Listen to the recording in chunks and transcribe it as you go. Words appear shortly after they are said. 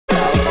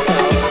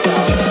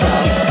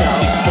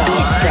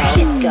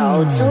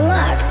Mode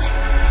select.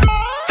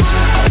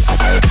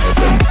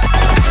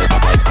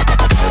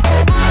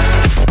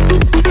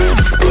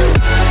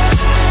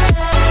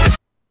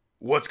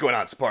 What's going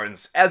on,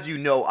 Spartans? As you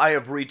know, I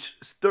have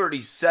reached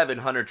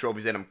 3,700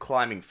 trophies and I'm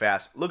climbing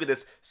fast. Look at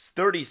this,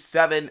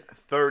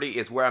 3,730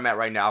 is where I'm at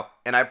right now,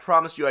 and I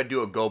promised you I'd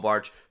do a Go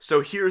Barch.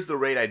 So here's the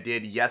raid I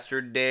did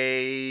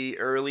yesterday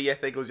early, I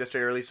think it was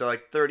yesterday early, so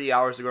like 30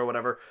 hours ago or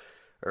whatever,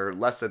 or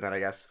less than that, I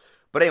guess.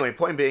 But anyway,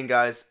 point being,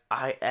 guys,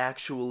 I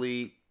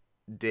actually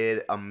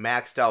did a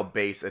maxed out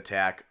base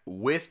attack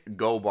with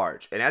Go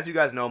Barch. And as you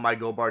guys know, my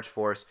Go Barch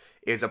force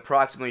is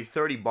approximately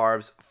 30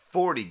 barbs,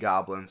 40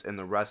 goblins, and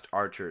the rest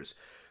archers.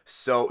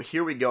 So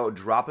here we go,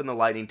 dropping the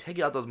lightning,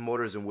 taking out those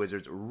mortars and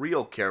wizards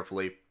real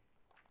carefully.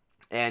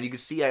 And you can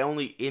see I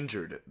only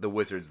injured the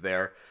wizards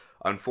there,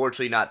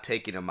 unfortunately not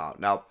taking them out.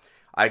 Now,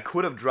 I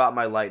could have dropped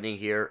my lightning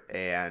here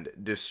and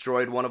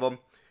destroyed one of them,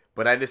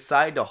 but I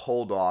decided to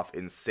hold off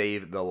and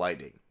save the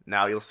lightning.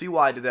 Now, you'll see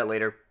why I did that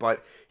later,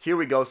 but here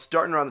we go,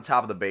 starting around the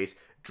top of the base,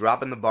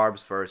 dropping the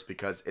barbs first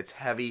because it's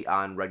heavy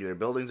on regular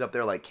buildings up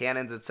there like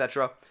cannons,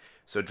 etc.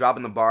 So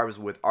dropping the barbs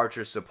with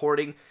archers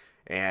supporting,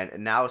 and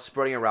now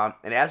spreading around.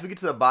 And as we get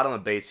to the bottom of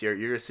the base here,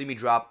 you're going to see me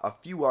drop a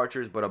few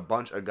archers but a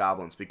bunch of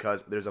goblins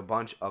because there's a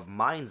bunch of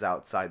mines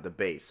outside the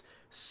base.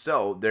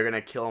 So they're going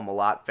to kill them a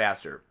lot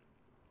faster.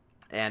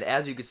 And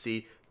as you can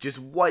see, just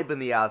wiping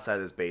the outside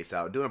of this base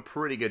out. Doing a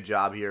pretty good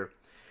job here.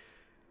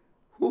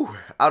 Whew,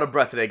 out of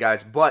breath today,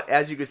 guys. But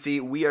as you can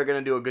see, we are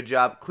going to do a good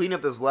job. Clean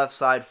up this left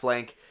side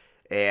flank.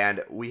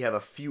 And we have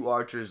a few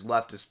archers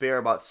left to spare.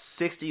 About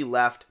 60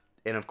 left.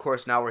 And of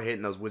course, now we're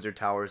hitting those wizard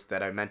towers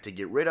that I meant to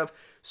get rid of.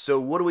 So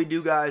what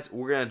do, guys?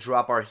 We're going to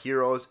drop our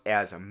heroes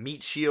as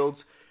meat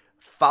shields,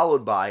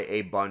 followed by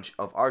a bunch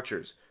of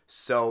archers.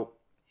 So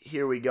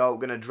here we go.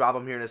 We're going to drop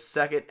them here in a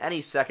second.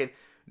 Any second.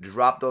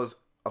 Drop those,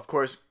 of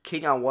course,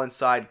 king on one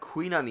side,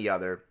 queen on the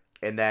other.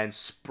 And then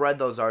spread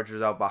those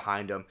archers out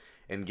behind them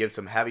and give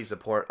some heavy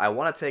support. I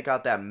want to take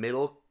out that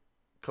middle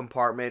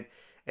compartment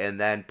and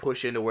then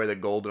push into where the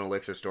golden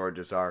elixir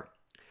storages are.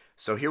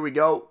 So here we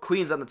go,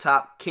 queens on the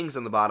top, kings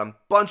on the bottom,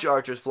 bunch of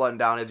archers flooding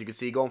down, as you can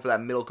see, going for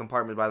that middle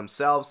compartment by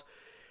themselves.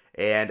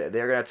 And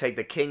they're going to take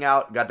the king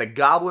out. Got the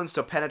goblins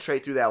to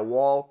penetrate through that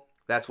wall.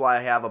 That's why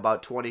I have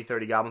about 20,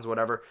 30 goblins,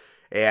 whatever.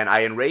 And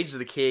I enrage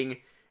the king,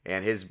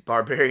 and his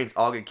barbarians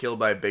all get killed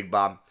by a big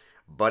bomb.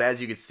 But as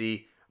you can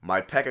see,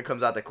 my P.E.K.K.A.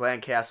 comes out the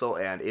clan castle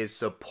and is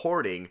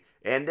supporting.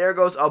 And there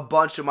goes a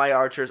bunch of my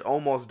archers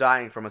almost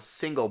dying from a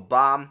single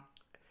bomb.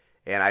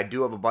 And I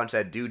do have a bunch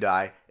that do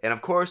die. And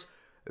of course,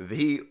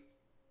 the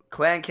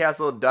clan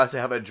castle does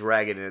have a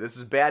dragon in it. This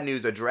is bad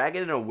news. A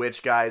dragon and a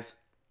witch, guys.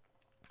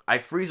 I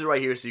freeze it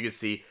right here so you can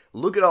see.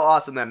 Look at how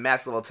awesome that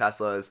max level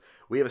Tesla is.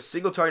 We have a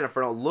single target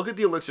inferno. Look at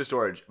the elixir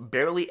storage.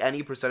 Barely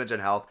any percentage on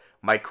health.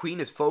 My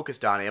queen is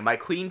focused on it. And my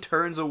queen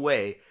turns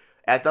away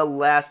at the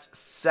last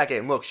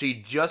second. Look, she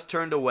just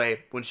turned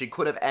away when she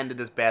could have ended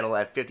this battle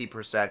at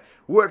 50%.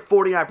 We're at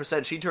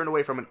 49%. She turned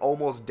away from an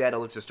almost dead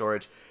elixir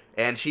storage.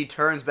 And she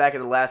turns back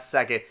at the last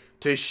second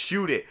to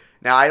shoot it.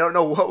 Now, I don't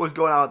know what was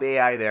going on with the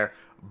AI there,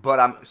 but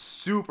I'm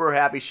super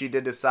happy she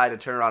did decide to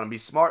turn around and be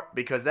smart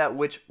because that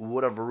witch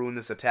would have ruined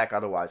this attack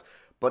otherwise.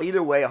 But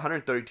either way,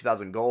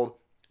 132,000 gold,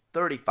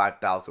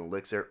 35,000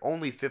 elixir,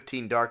 only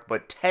 15 dark,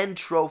 but 10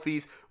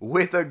 trophies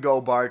with a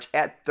Go Barch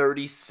at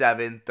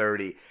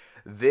 3730.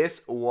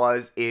 This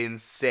was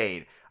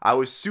insane. I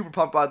was super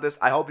pumped about this.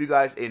 I hope you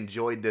guys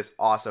enjoyed this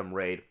awesome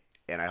raid,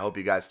 and I hope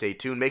you guys stay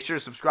tuned. Make sure to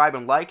subscribe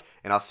and like,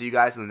 and I'll see you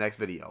guys in the next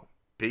video.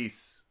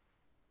 Peace.